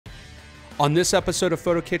On this episode of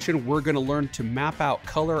PhotoKitchen, we're going to learn to map out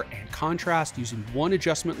color and contrast using one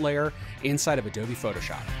adjustment layer inside of Adobe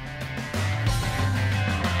Photoshop.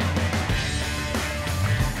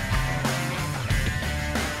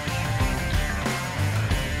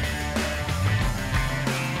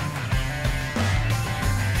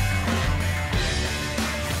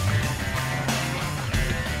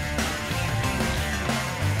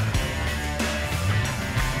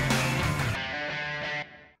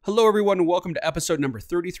 Hello everyone and welcome to episode number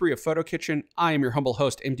 33 of PhotoKitchen. I am your humble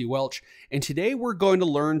host, MD Welch, and today we're going to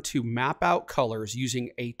learn to map out colors using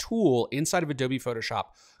a tool inside of Adobe Photoshop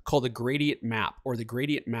called the gradient map or the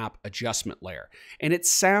gradient map adjustment layer. And it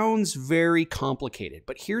sounds very complicated,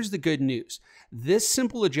 but here's the good news. This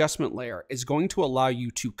simple adjustment layer is going to allow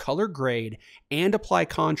you to color grade and apply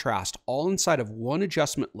contrast all inside of one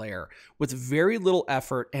adjustment layer with very little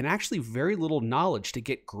effort and actually very little knowledge to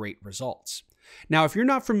get great results. Now, if you're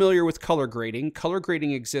not familiar with color grading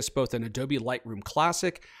exists both in Adobe Lightroom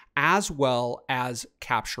Classic as well as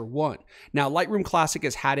Capture One. Now, Lightroom Classic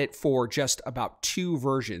has had it for just about 2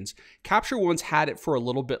 versions. Capture One's had it for a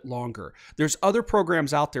little bit longer. There's other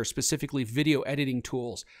programs out there, specifically video editing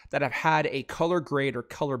tools, that have had a color grade or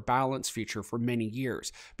color balance feature for many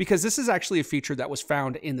years, because this is actually a feature that was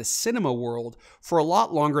found in the cinema world for a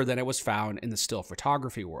lot longer than it was found in the still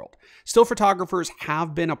photography world. Still photographers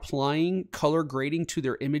have been applying color grading to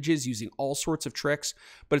their images using all sorts of tricks,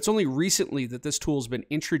 but it's only recently that this tool has been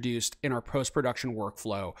introduced in our post-production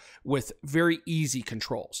workflow with very easy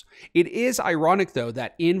controls. It is ironic though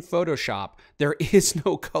that in Photoshop there is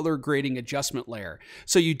no color grading adjustment layer,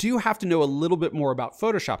 so you do have to know a little bit more about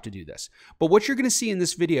Photoshop to do this. But what you're going to see in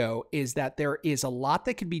this video is that there is a lot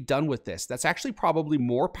that can be done with this that's actually probably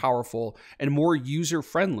more powerful and more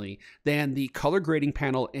user-friendly than the color grading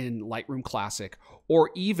panel in Lightroom Classic or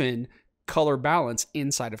even color balance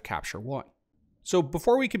inside of Capture One. So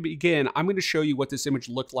before we can begin, I'm going to show you what this image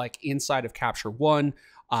looked like inside of Capture One.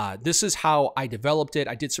 This is how I developed it.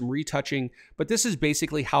 I did some retouching, but this is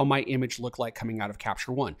basically how my image looked like coming out of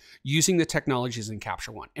Capture One using the technologies in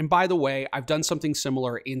Capture One. And by the way, I've done something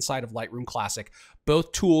similar inside of Lightroom Classic.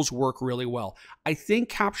 Both tools work really well. I think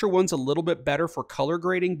Capture One's a little bit better for color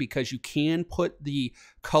grading because you can put the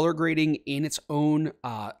color grading in its own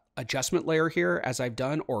adjustment layer here, as I've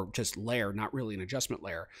done, or just layer, not really an adjustment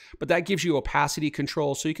layer, but that gives you opacity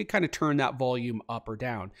control, so you could kind of turn that volume up or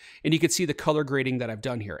down, and you can see the color grading that I've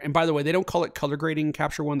done here. And by the way, they don't call it color grading in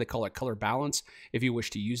Capture One, they call it color balance if you wish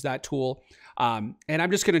to use that tool. And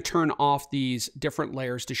I'm just going to turn off these different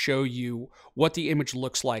layers to show you what the image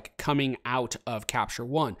looks like coming out of Capture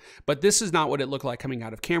One. But this is not what it looked like coming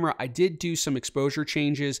out of camera. I did do some exposure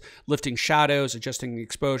changes, lifting shadows, adjusting the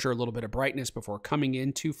exposure, a little bit of brightness before coming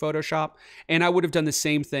into Photoshop. And I would have done the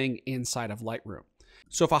same thing inside of Lightroom.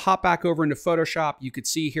 So if I hop back over into Photoshop, you could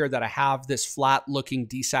see here that I have this flat looking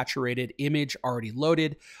desaturated image already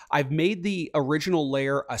loaded. I've made the original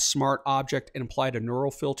layer a smart object and applied a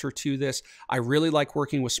neural filter to this. I really like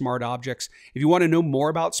working with smart objects. If you want to know more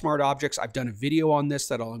about smart objects, I've done a video on this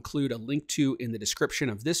that I'll include a link to in the description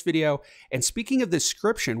of this video. And speaking of the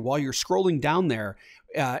description, while you're scrolling down there,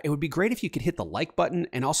 it would be great if you could hit the like button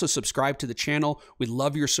and also subscribe to the channel. We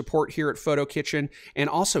love your support here at PhotoKitchen, and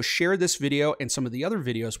also share this video and some of the other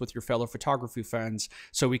videos with your fellow photography fans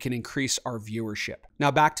so we can increase our viewership.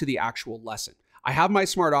 Now back to the actual lesson. I have my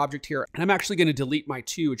smart object here, and I'm actually going to delete my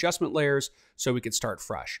 2 adjustment layers so we can start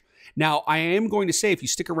fresh. Now, I am going to say, if you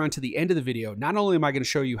stick around to the end of the video, not only am I going to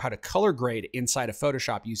show you how to color grade inside of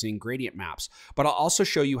Photoshop using gradient maps, but I'll also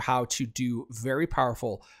show you how to do very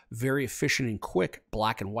powerful, very efficient and quick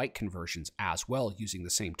black and white conversions as well using the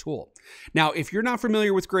same tool. Now, if you're not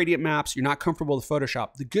familiar with gradient maps, you're not comfortable with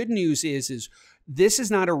Photoshop, the good news is this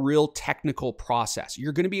is not a real technical process.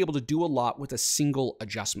 You're going to be able to do a lot with a single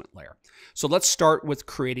adjustment layer. So let's start with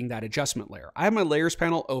creating that adjustment layer. I have my layers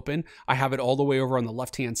panel open. I have it all the way over on the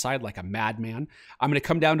left-hand side like a madman. I'm going to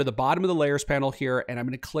come down to the bottom of the layers panel here, and I'm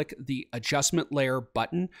going to click the adjustment layer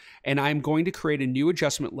button, and I'm going to create a new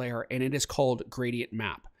adjustment layer, and it is called gradient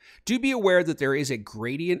map. Do be aware that there is a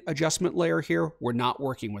gradient adjustment layer here. We're not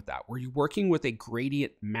working with that. We're working with a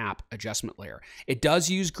gradient map adjustment layer. It does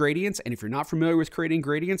use gradients, and if you're not familiar with creating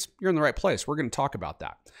gradients, you're in the right place. We're going to talk about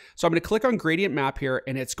that. So I'm going to click on gradient map here,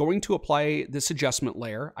 and it's going to apply this adjustment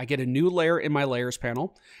layer. I get a new layer in my layers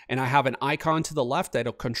panel, and I have an icon to the left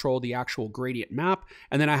that'll control the actual gradient map,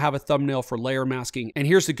 and then I have a thumbnail for layer masking. And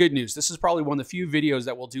here's the good news. This is probably one of the few videos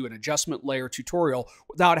that will do an adjustment layer tutorial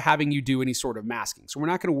without having you do any sort of masking. So we're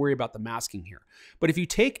not going to worry about the masking here. But if you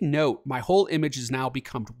take note, my whole image has now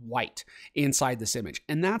become white inside this image.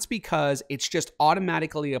 And that's because it's just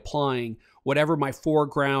automatically applying whatever my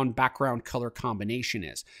foreground background color combination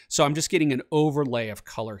is. So I'm just getting an overlay of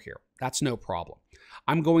color here. That's no problem.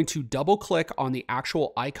 I'm going to double click on the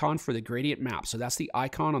actual icon for the gradient map. So that's the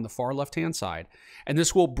icon on the far left-hand side. And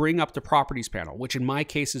this will bring up the properties panel, which in my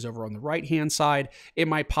case is over on the right-hand side. It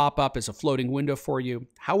might pop up as a floating window for you.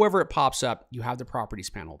 However it pops up, you have the properties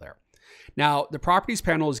panel there. Now, the properties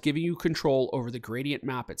panel is giving you control over the gradient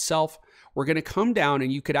map itself. We're going to come down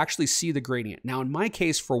and you could actually see the gradient. Now, in my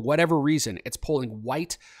case, for whatever reason, it's pulling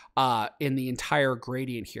white in the entire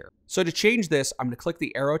gradient here. So to change this, I'm going to click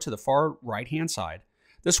the arrow to the far right-hand side.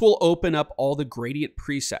 This will open up all the gradient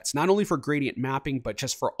presets, not only for gradient mapping, but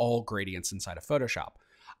just for all gradients inside of Photoshop.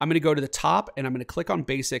 I'm going to go to the top and I'm going to click on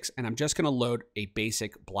basics and I'm just going to load a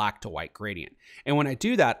basic black to white gradient. And when I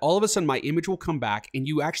do that, all of a sudden my image will come back and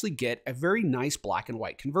you actually get a very nice black and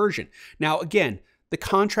white conversion. Now, again, the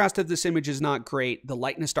contrast of this image is not great. The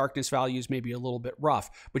lightness darkness values may be a little bit rough,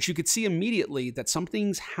 but you could see immediately that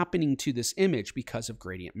something's happening to this image because of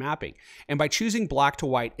gradient mapping. And by choosing black to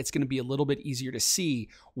white, it's going to be a little bit easier to see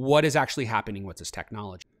what is actually happening with this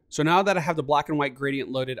technology. So now that I have the black and white gradient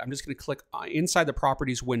loaded, I'm just going to click inside the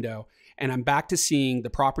properties window and I'm back to seeing the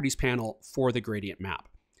properties panel for the gradient map.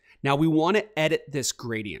 Now we want to edit this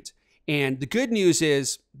gradient. And the good news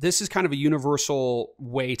is this is kind of a universal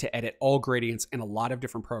way to edit all gradients in a lot of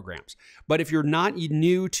different programs. But if you're not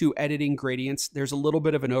new to editing gradients, there's a little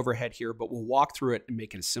bit of an overhead here, but we'll walk through it and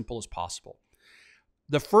make it as simple as possible.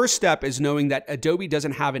 The first step is knowing that Adobe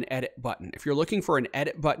doesn't have an edit button. If you're looking for an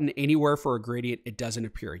edit button anywhere for a gradient, it doesn't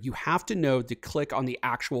appear. You have to know to click on the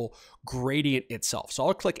actual gradient itself. So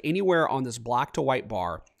I'll click anywhere on this black to white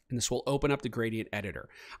bar and this will open up the gradient editor.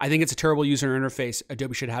 I think it's a terrible user interface.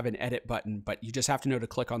 Adobe should have an edit button, but you just have to know to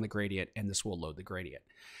click on the gradient and this will load the gradient.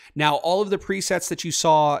 Now, all of the presets that you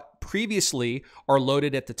saw previously are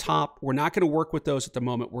loaded at the top. We're not going to work with those at the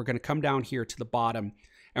moment. We're going to come down here to the bottom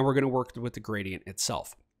and we're going to work with the gradient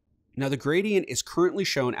itself. Now, the gradient is currently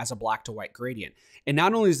shown as a black to white gradient. And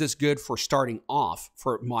not only is this good for starting off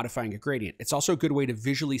for modifying a gradient, it's also a good way to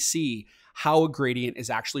visually see how a gradient is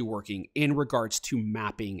actually working in regards to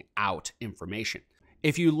mapping out information.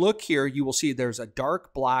 If you look here, you will see there's a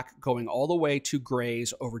dark black going all the way to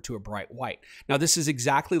grays over to a bright white. Now, this is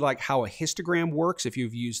exactly like how a histogram works if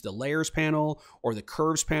you've used the layers panel or the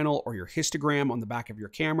curves panel or your histogram on the back of your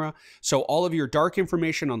camera. So all of your dark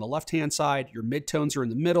information on the left-hand side, your midtones are in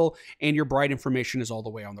the middle, and your bright information is all the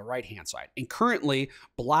way on the right-hand side. And currently,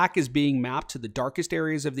 black is being mapped to the darkest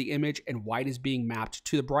areas of the image and white is being mapped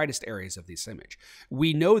to the brightest areas of this image.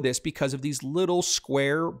 We know this because of these little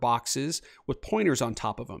square boxes with pointers on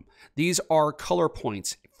top of them. These are color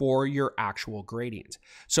points for your actual gradient.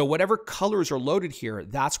 So whatever colors are loaded here,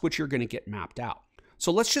 that's what you're going to get mapped out.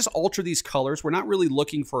 So let's just alter these colors. We're not really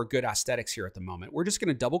looking for good aesthetics here at the moment. We're just going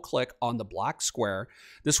to double click on the black square.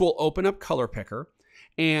 This will open up Color Picker.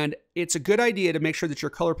 And it's a good idea to make sure that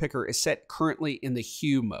your color picker is set currently in the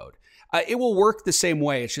hue mode. It will work the same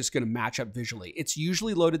way. It's just going to match up visually. It's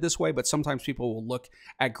usually loaded this way, but sometimes people will look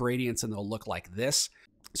at gradients and they'll look like this.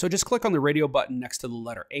 So just click on the radio button next to the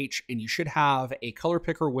letter H and you should have a color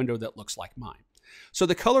picker window that looks like mine. So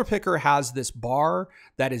the color picker has this bar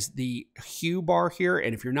that is the hue bar here.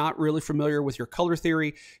 And if you're not really familiar with your color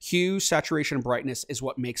theory, hue, saturation, and brightness is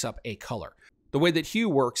what makes up a color. The way that hue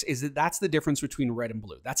works is that that's the difference between red and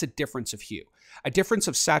blue. That's a difference of hue. A difference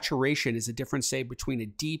of saturation is a difference, say, between a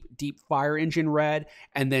deep, deep fire engine red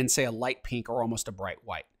and then, say, a light pink or almost a bright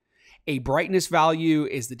white. A brightness value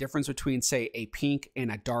is the difference between, say, a pink and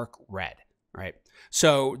a dark red, right?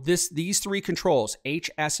 So these three controls, H,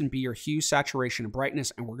 S, and B, are hue, saturation, and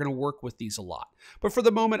brightness, and we're going to work with these a lot. But for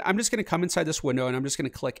the moment, I'm just going to come inside this window, and I'm just going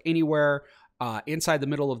to click anywhere inside the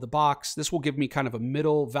middle of the box. This will give me kind of a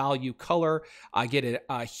middle value color. I get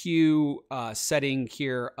a hue setting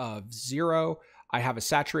here of 0. I have a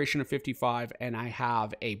saturation of 55 and I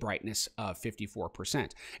have a brightness of 54%.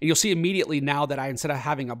 And you'll see immediately now that instead of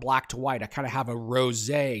having a black to white, I kind of have a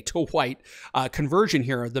rosé to white conversion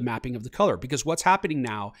here of the mapping of the color. Because what's happening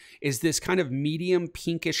now is this kind of medium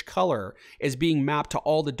pinkish color is being mapped to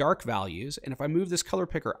all the dark values. And if I move this color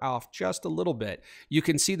picker off just a little bit, you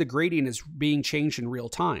can see the gradient is being changed in real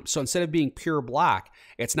time. So instead of being pure black,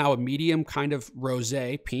 it's now a medium kind of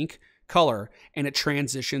rosé pink color and it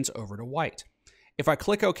transitions over to white. If I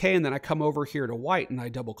click OK and then I come over here to white and I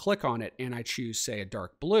double click on it and I choose, say, a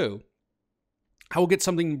dark blue, I will get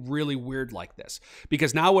something really weird like this.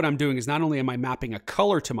 Because now what I'm doing is not only am I mapping a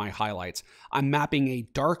color to my highlights, I'm mapping a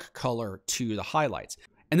dark color to the highlights.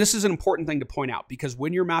 And this is an important thing to point out because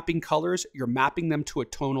when you're mapping colors, you're mapping them to a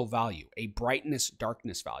tonal value, a brightness,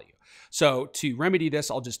 darkness value. So to remedy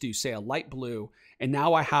this, I'll just do, say, a light blue And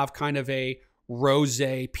now I have kind of a rose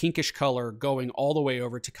pinkish color going all the way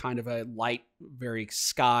over to kind of a light, very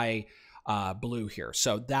sky blue here.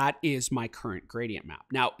 So that is my current gradient map.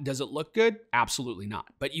 Now, does it look good? Absolutely not.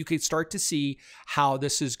 But you can start to see how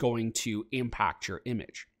this is going to impact your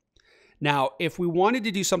image. Now, if we wanted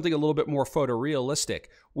to do something a little bit more photorealistic,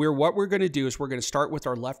 what we're going to do is we're going to start with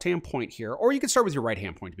our left-hand point here, or you can start with your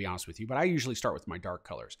right-hand point, to be honest with you, but I usually start with my dark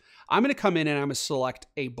colors. I'm going to come in and I'm going to select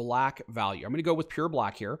a black value. I'm going to go with pure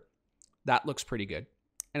black here. That looks pretty good.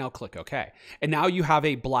 And I'll click OK. And now you have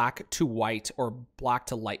a black to white or black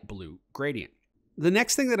to light blue gradient. The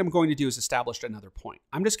next thing that I'm going to do is establish another point.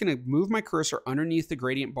 I'm just going to move my cursor underneath the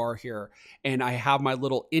gradient bar here, and I have my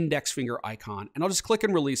little index finger icon, and I'll just click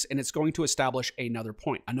and release, and it's going to establish another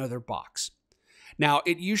point, another box. Now,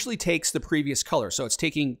 it usually takes the previous color, so it's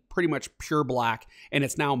taking pretty much pure black, and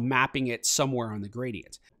it's now mapping it somewhere on the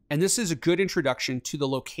gradient. And this is a good introduction to the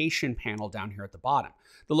location panel down here at the bottom.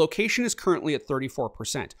 The location is currently at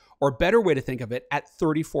 34%, or a better way to think of it, at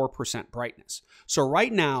 34% brightness. So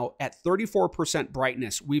right now, at 34%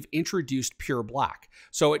 brightness, we've introduced pure black.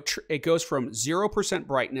 So it goes from 0%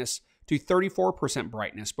 brightness to 34%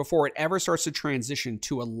 brightness before it ever starts to transition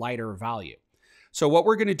to a lighter value. So what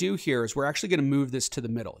we're going to do here is we're actually going to move this to the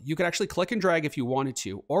middle. You could actually click and drag if you wanted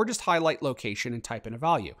to, or just highlight location and type in a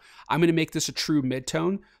value. I'm going to make this a true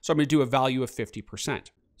midtone, so I'm going to do a value of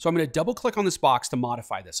 50%. So I'm going to double click on this box to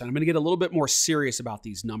modify this, and I'm going to get a little bit more serious about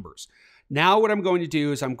these numbers. Now what I'm going to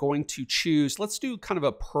do is I'm going to choose, let's do kind of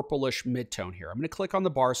a purplish midtone here. I'm going to click on the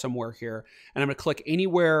bar somewhere here, and I'm going to click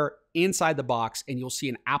anywhere inside the box, and you'll see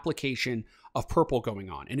an application of purple going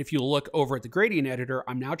on. And if you look over at the gradient editor,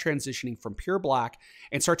 I'm now transitioning from pure black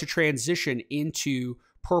and start to transition into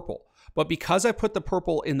purple. But because I put the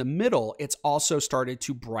purple in the middle, it's also started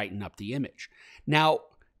to brighten up the image. Now,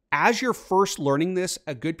 as you're first learning this,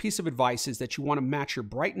 a good piece of advice is that you want to match your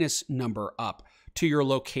brightness number up to your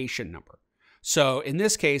location number. So in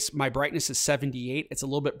this case, my brightness is 78. It's a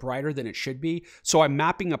little bit brighter than it should be. So I'm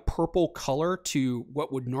mapping a purple color to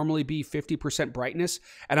what would normally be 50% brightness.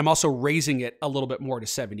 And I'm also raising it a little bit more to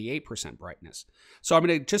 78% brightness. So I'm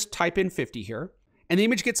going to just type in 50 here. And the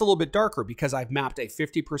image gets a little bit darker because I've mapped a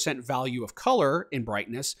 50% value of color in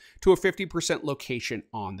brightness to a 50% location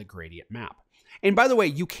on the gradient map. And by the way,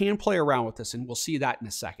 you can play around with this, and we'll see that in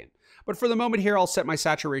a second. But for the moment here, I'll set my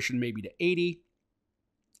saturation maybe to 80.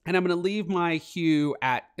 And I'm going to leave my hue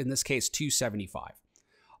at, in this case, 275.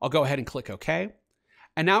 I'll go ahead and click OK.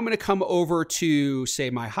 And now I'm going to come over to, say,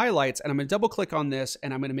 my highlights, and I'm going to double click on this,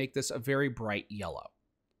 and I'm going to make this a very bright yellow.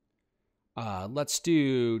 Let's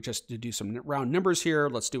do, just to do some round numbers here,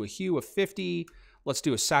 let's do a hue of 50. Let's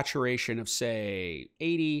do a saturation of, say,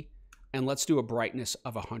 80. And let's do a brightness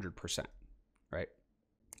of 100%. Right?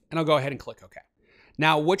 And I'll go ahead and click OK.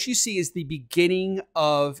 Now, what you see is the beginning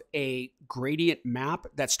of a gradient map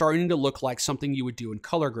that's starting to look like something you would do in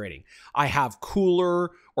color grading. I have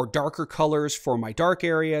cooler or darker colors for my dark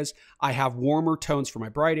areas. I have warmer tones for my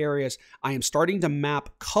bright areas. I am starting to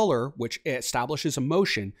map color, which establishes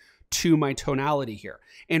emotion, to my tonality here.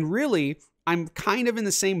 And really, I'm kind of in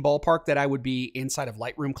the same ballpark that I would be inside of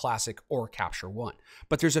Lightroom Classic or Capture One.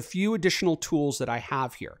 But there's a few additional tools that I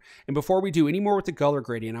have here. And before we do any more with the color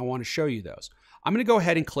gradient, I want to show you those. I'm going to go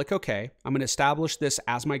ahead and click OK. I'm going to establish this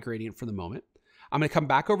as my gradient for the moment. I'm going to come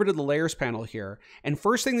back over to the layers panel here. And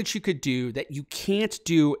first thing that you could do that you can't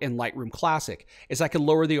do in Lightroom Classic is I could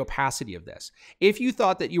lower the opacity of this. If you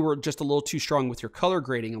thought that you were just a little too strong with your color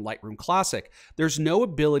grading in Lightroom Classic, there's no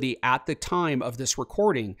ability at the time of this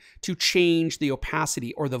recording to change the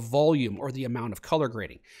opacity or the volume or the amount of color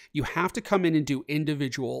grading. You have to come in and do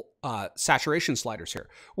individual saturation sliders here,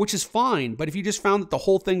 which is fine. But if you just found that the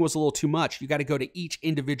whole thing was a little too much, you got to go to each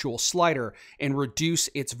individual slider and reduce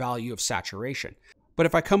its value of saturation. But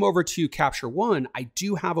if I come over to Capture One, I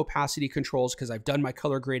do have opacity controls because I've done my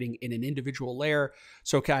color grading in an individual layer.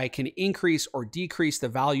 So I can increase or decrease the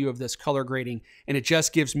value of this color grading, and it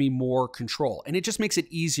just gives me more control. And it just makes it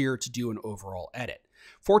easier to do an overall edit.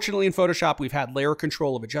 Fortunately, in Photoshop, we've had layer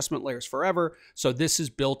control of adjustment layers forever. So this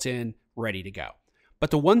is built in, ready to go. But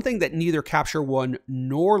the one thing that neither Capture One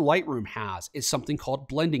nor Lightroom has is something called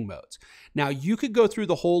blending modes. Now, you could go through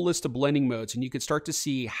the whole list of blending modes and you could start to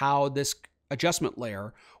see how this adjustment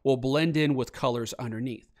layer will blend in with colors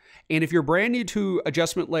underneath. And if you're brand new to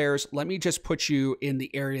adjustment layers, let me just put you in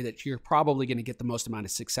the area that you're probably going to get the most amount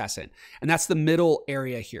of success in. And that's the middle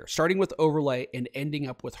area here, starting with overlay and ending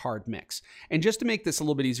up with hard mix. And just to make this a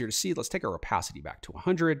little bit easier to see, let's take our opacity back to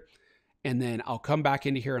 100. And then I'll come back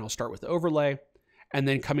into here and I'll start with overlay and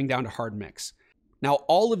then coming down to hard mix. Now,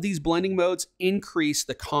 all of these blending modes increase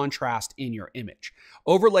the contrast in your image.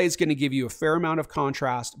 Overlay is going to give you a fair amount of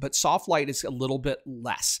contrast, but soft light is a little bit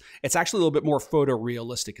less. It's actually a little bit more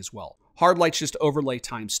photorealistic as well. Hard light's just overlay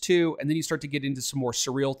times 2, and then you start to get into some more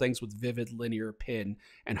surreal things with vivid, linear, pin,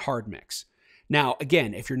 and hard mix. Now,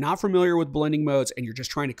 again, if you're not familiar with blending modes and you're just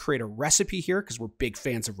trying to create a recipe here, because we're big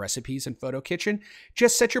fans of recipes in PhotoKitchen,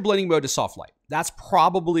 just set your blending mode to soft light. That's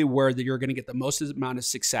probably where you're going to get the most amount of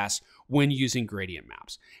success when using gradient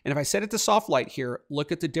maps. And if I set it to soft light here,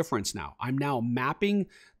 look at the difference now. I'm now mapping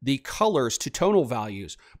the colors to tonal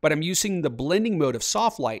values, but I'm using the blending mode of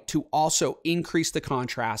soft light to also increase the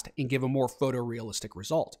contrast and give a more photorealistic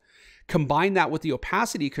result. Combine that with the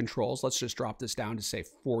opacity controls. Let's just drop this down to say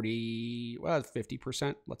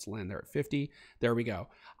 50%. Let's land there at 50. There we go.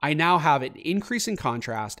 I now have an increase in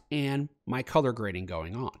contrast and my color grading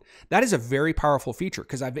going on. That is a very powerful feature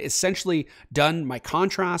because I've essentially done my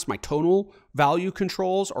contrast, my tonal value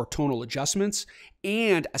controls or tonal adjustments,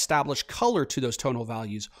 and established color to those tonal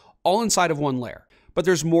values all inside of one layer. But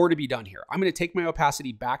there's more to be done here. I'm going to take my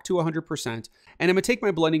opacity back to 100%, and I'm going to take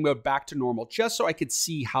my blending mode back to normal just so I could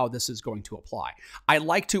see how this is going to apply. I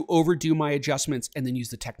like to overdo my adjustments and then use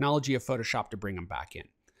the technology of Photoshop to bring them back in.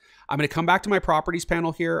 I'm going to come back to my properties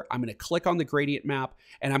panel here. I'm going to click on the gradient map,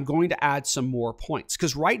 and I'm going to add some more points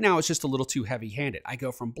because right now it's just a little too heavy-handed. I go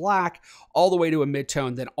from black all the way to a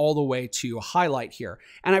midtone, then all the way to a highlight here.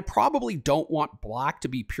 And I probably don't want black to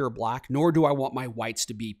be pure black, nor do I want my whites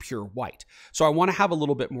to be pure white. So I want to have a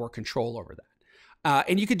little bit more control over that.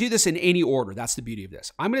 And you could do this in any order. That's the beauty of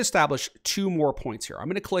this. I'm going to establish 2 more points here. I'm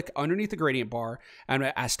going to click underneath the gradient bar and I'm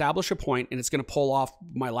going to establish a point, and it's going to pull off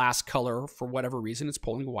my last color for whatever reason. It's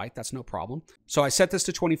pulling white. That's no problem. So I set this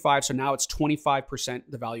to 25. So now it's 25%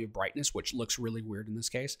 the value of brightness, which looks really weird in this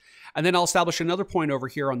case. And then I'll establish another point over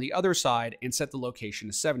here on the other side and set the location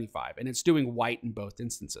to 75. And it's doing white in both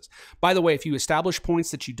instances. By the way, if you establish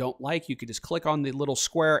points that you don't like, you could just click on the little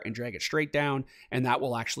square and drag it straight down, and that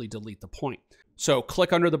will actually delete the point. So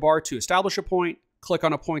click under the bar to establish a point, click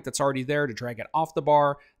on a point that's already there to drag it off the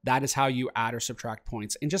bar. That is how you add or subtract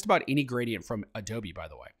points in just about any gradient from Adobe, by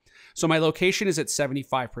the way. So my location is at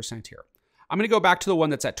 75% here. I'm going to go back to the one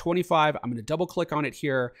that's at 25. I'm going to double click on it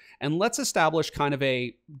here, and let's establish kind of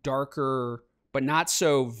a darker, but not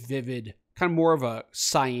so vivid, kind of more of a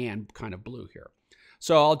cyan kind of blue here.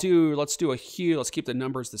 So let's do a hue. Let's keep the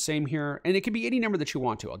numbers the same here. And it can be any number that you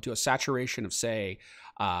want to. I'll do a saturation of say,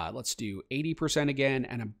 let's do 80%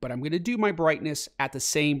 again. But I'm going to do my brightness at the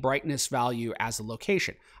same brightness value as the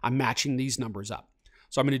location. I'm matching these numbers up.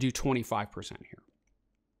 So I'm going to do 25% here.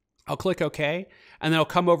 I'll click OK, and then I'll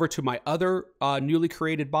come over to my other newly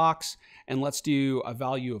created box, and let's do a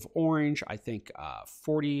value of orange. I think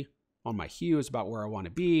 40 on my hue is about where I want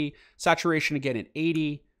to be. Saturation again at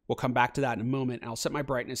 80. We'll come back to that in a moment, and I'll set my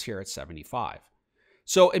brightness here at 75.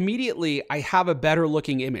 So immediately I have a better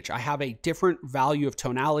looking image. I have a different value of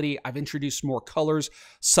tonality. I've introduced more colors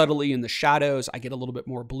subtly in the shadows. I get a little bit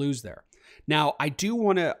more blues there. Now I do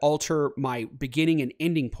want to alter my beginning and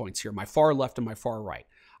ending points here, my far left and my far right.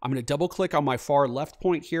 I'm going to double click on my far left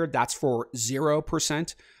point here. That's for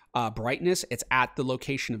 0% brightness. It's at the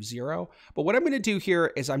location of 0. But what I'm going to do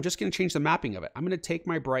here is I'm just going to change the mapping of it. I'm going to take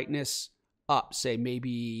my brightness up, say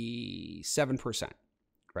maybe 7%,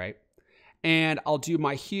 right? And I'll do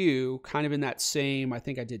my hue kind of in that same, I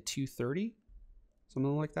think I did 230,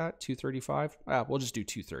 something like that, 235. We'll just do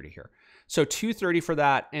 230 here. So 230 for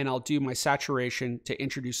that, and I'll do my saturation to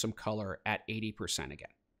introduce some color at 80% again,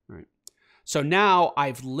 right? So now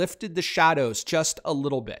I've lifted the shadows just a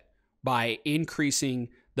little bit by increasing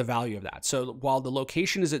the value of that. So while the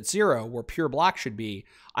location is at 0, where pure black should be,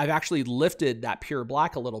 I've actually lifted that pure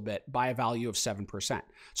black a little bit by a value of 7%.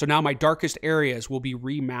 So now my darkest areas will be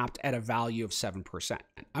remapped at a value of 7%.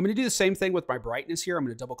 I'm going to do the same thing with my brightness here. I'm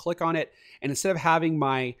going to double click on it, and instead of having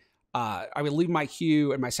my, I would leave my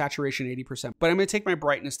hue and my saturation 80%, but I'm going to take my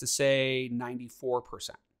brightness to say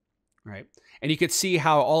 94%, right? And you could see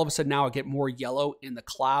how all of a sudden now I get more yellow in the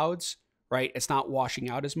clouds, right? It's not washing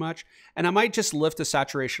out as much. And I might just lift the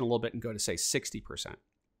saturation a little bit and go to say 60%. And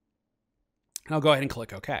I'll go ahead and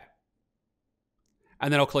click OK.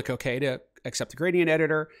 And then I'll click OK to accept the gradient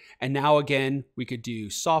editor. And now again, we could do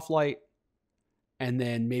soft light and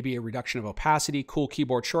then maybe a reduction of opacity. Cool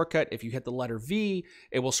keyboard shortcut. If you hit the letter V,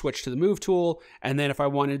 it will switch to the move tool. And then if I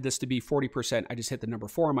wanted this to be 40%, I just hit the number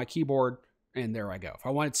 4 on my keyboard and there I go. If I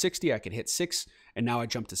wanted 60, I could hit 6 and now I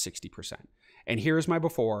jump to 60%. And here's my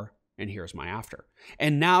before and here's my after.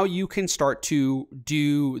 And now you can start to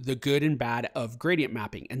do the good and bad of gradient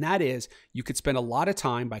mapping. And that is, you could spend a lot of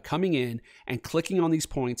time by coming in and clicking on these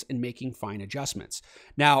points and making fine adjustments.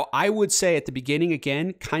 Now, I would say at the beginning,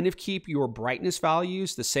 again, kind of keep your brightness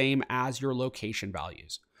values the same as your location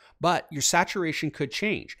values. But your saturation could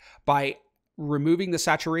change. By removing the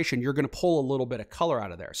saturation, you're going to pull a little bit of color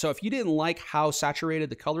out of there. So if you didn't like how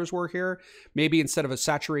saturated the colors were here, maybe instead of a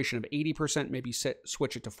saturation of 80%, maybe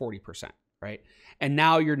switch it to 40%, right? And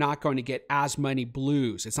now you're not going to get as many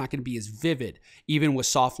blues. It's not going to be as vivid, even with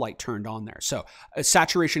soft light turned on there. So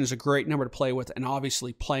saturation is a great number to play with, and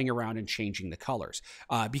obviously playing around and changing the colors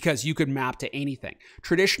because you could map to anything.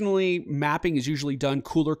 Traditionally, mapping is usually done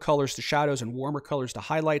cooler colors to shadows and warmer colors to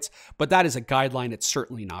highlights, but that is a guideline. It's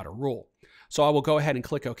certainly not a rule. So I will go ahead and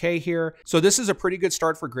click OK here. So this is a pretty good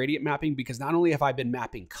start for gradient mapping because not only have I been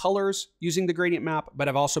mapping colors using the gradient map, but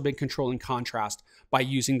I've also been controlling contrast by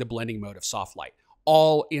using the blending mode of soft light,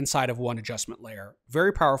 all inside of one adjustment layer.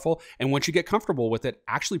 Very powerful. And once you get comfortable with it,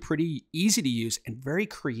 actually pretty easy to use and very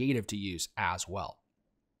creative to use as well.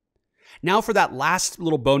 Now for that last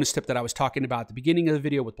little bonus tip that I was talking about at the beginning of the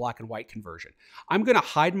video with black and white conversion. I'm going to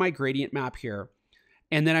hide my gradient map here.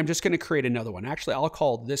 And then I'm just going to create another one. Actually, I'll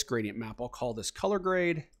call this gradient map, I'll call this color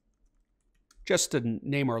grade, just to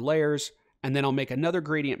name our layers. And then I'll make another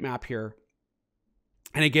gradient map here.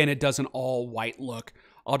 And again, it does an all white look.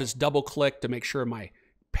 I'll just double click to make sure my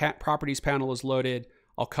properties panel is loaded.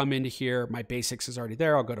 I'll come into here. My basics is already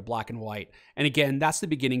there. I'll go to black and white. And again, that's the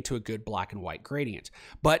beginning to a good black and white gradient.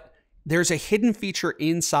 But there's a hidden feature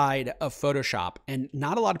inside of Photoshop, and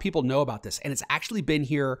not a lot of people know about this, and it's actually been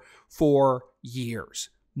here for years.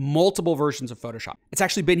 Multiple versions of Photoshop. It's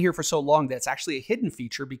actually been here for so long that it's actually a hidden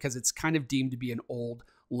feature because it's kind of deemed to be an old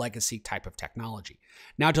legacy type of technology.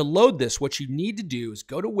 Now to load this, what you need to do is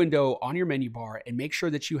go to Window on your menu bar and make sure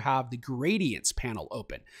that you have the Gradients panel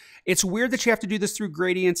open. It's weird that you have to do this through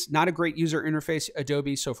Gradients, not a great user interface,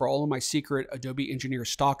 Adobe. So for all of my secret Adobe Engineer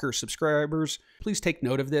Stalker subscribers, please take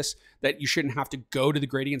note of this, that you shouldn't have to go to the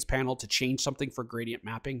Gradients panel to change something for gradient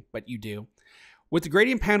mapping, but you do. With the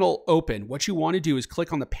gradient panel open, what you want to do is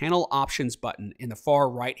click on the panel options button in the far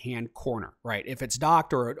right-hand corner, right? If it's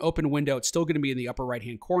docked or an open window, it's still going to be in the upper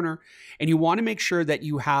right-hand corner. And you want to make sure that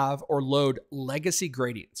you have or load legacy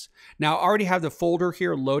gradients. Now, I already have the folder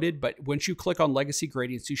here loaded, but once you click on legacy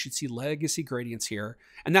gradients, you should see legacy gradients here.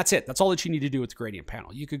 And that's it. That's all that you need to do with the gradient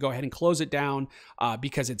panel. You could go ahead and close it down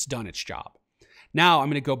because it's done its job. Now, I'm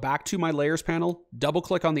going to go back to my layers panel, double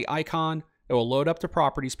click on the icon. It will load up the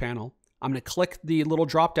properties panel. I'm going to click the little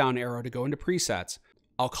drop down arrow to go into presets.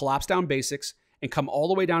 I'll collapse down basics and come all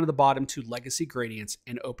the way down to the bottom to legacy gradients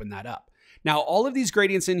and open that up. Now, all of these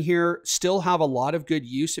gradients in here still have a lot of good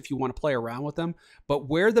use if you want to play around with them, but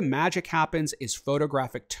where the magic happens is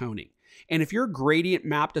photographic toning. And if your gradient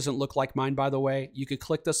map doesn't look like mine, by the way, you could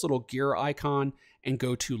click this little gear icon and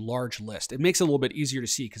go to large list. It makes it a little bit easier to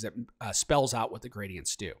see because it spells out what the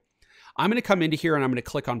gradients do. I'm going to come into here and I'm going to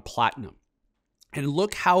click on platinum. And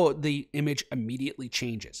look how the image immediately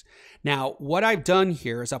changes. Now, what I've done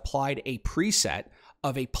here is applied a preset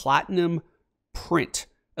of a platinum print,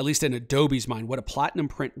 at least in Adobe's mind, what a platinum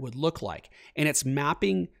print would look like. And it's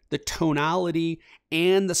mapping the tonality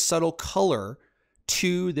and the subtle color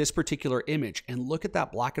to this particular image. And look at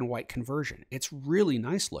that black and white conversion. It's really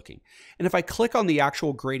nice looking. And if I click on the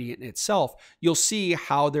actual gradient itself, you'll see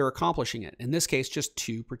how they're accomplishing it. In this case, just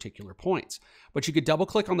 2 particular points. But you could double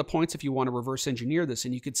click on the points if you want to reverse engineer this,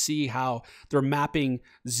 and you could see how they're mapping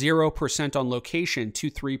 0% on location to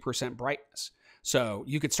 3% brightness. So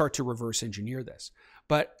you could start to reverse engineer this.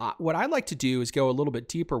 But what I like to do is go a little bit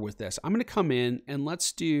deeper with this. I'm going to come in and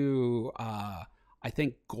let's do, I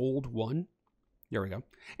think, gold 1. There we go.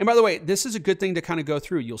 And by the way, this is a good thing to kind of go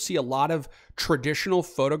through. You'll see a lot of traditional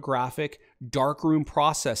photographic darkroom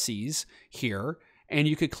processes here, and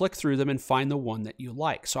you could click through them and find the one that you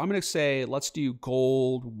like. So I'm going to say, let's do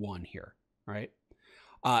gold 1 here, right?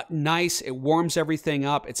 Nice. It warms everything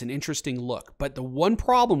up. It's an interesting look. But the one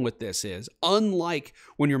problem with this is, unlike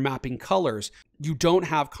when you're mapping colors, you don't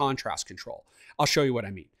have contrast control. I'll show you what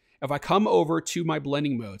I mean. If I come over to my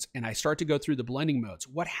blending modes and I start to go through the blending modes,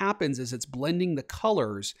 what happens is it's blending the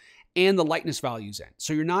colors and the lightness values in.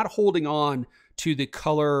 So you're not holding on to the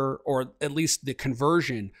color, or at least the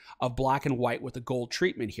conversion of black and white with the gold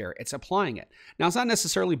treatment here. It's applying it. Now, it's not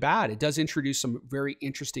necessarily bad. It does introduce some very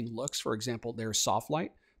interesting looks. For example, there's soft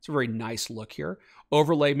light. It's a very nice look here.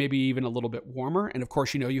 Overlay maybe even a little bit warmer. And of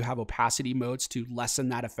course, you have opacity modes to lessen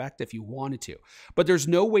that effect if you wanted to. But there's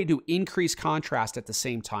no way to increase contrast at the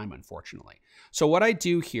same time, unfortunately. So what I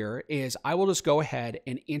do here is I will just go ahead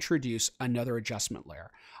and introduce another adjustment layer.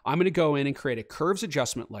 I'm going to go in and create a curves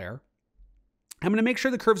adjustment layer. I'm going to make sure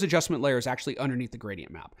the curves adjustment layer is actually underneath the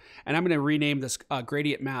gradient map. And I'm going to rename this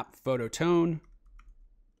gradient map photo tone.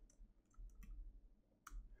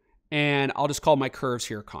 And I'll just call my curves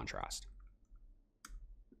here contrast.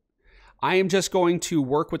 I am just going to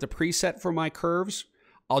work with the preset for my curves.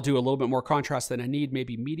 I'll do a little bit more contrast than I need,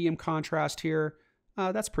 maybe medium contrast here.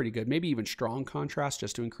 That's pretty good. Maybe even strong contrast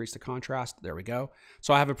just to increase the contrast. There we go.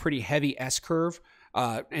 So I have a pretty heavy S curve.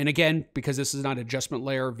 And again, because this is not an adjustment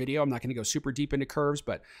layer video, I'm not going to go super deep into curves,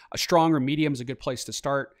 but a strong or medium is a good place to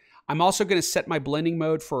start. I'm also going to set my blending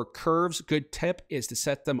mode for curves. Good tip is to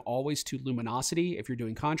set them always to luminosity if you're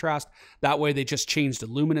doing contrast. That way they just change the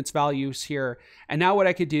luminance values here. And now what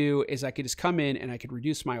I could do is I could just come in and I could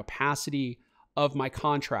reduce my opacity of my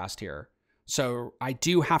contrast here. So I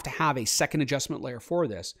do have to have a second adjustment layer for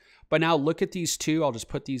this. But now look at these two. I'll just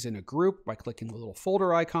put these in a group by clicking the little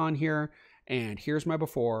folder icon here. And here's my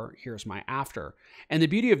before, here's my after. And the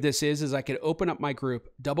beauty of this is I could open up my group,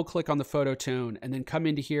 double click on the photo tone, and then come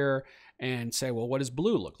into here and say, well, what does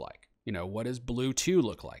blue look like? What does blue 2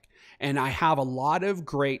 look like? And I have a lot of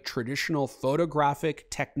great traditional photographic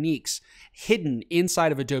techniques hidden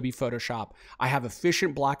inside of Adobe Photoshop. I have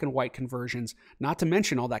efficient black and white conversions, not to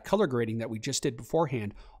mention all that color grading that we just did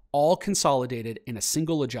beforehand, all consolidated in a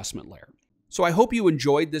single adjustment layer. So I hope you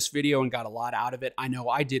enjoyed this video and got a lot out of it. I know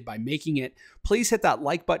I did by making it. Please hit that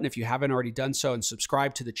like button if you haven't already done so and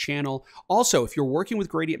subscribe to the channel. Also, if you're working with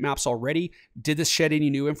gradient maps already, did this shed any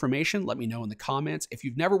new information? Let me know in the comments. If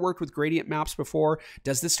you've never worked with gradient maps before,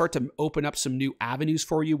 does this start to open up some new avenues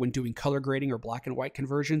for you when doing color grading or black and white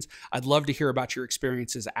conversions? I'd love to hear about your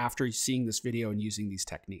experiences after seeing this video and using these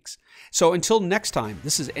techniques. So until next time,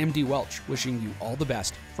 this is MD Welch wishing you all the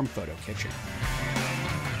best from PhotoKitchen.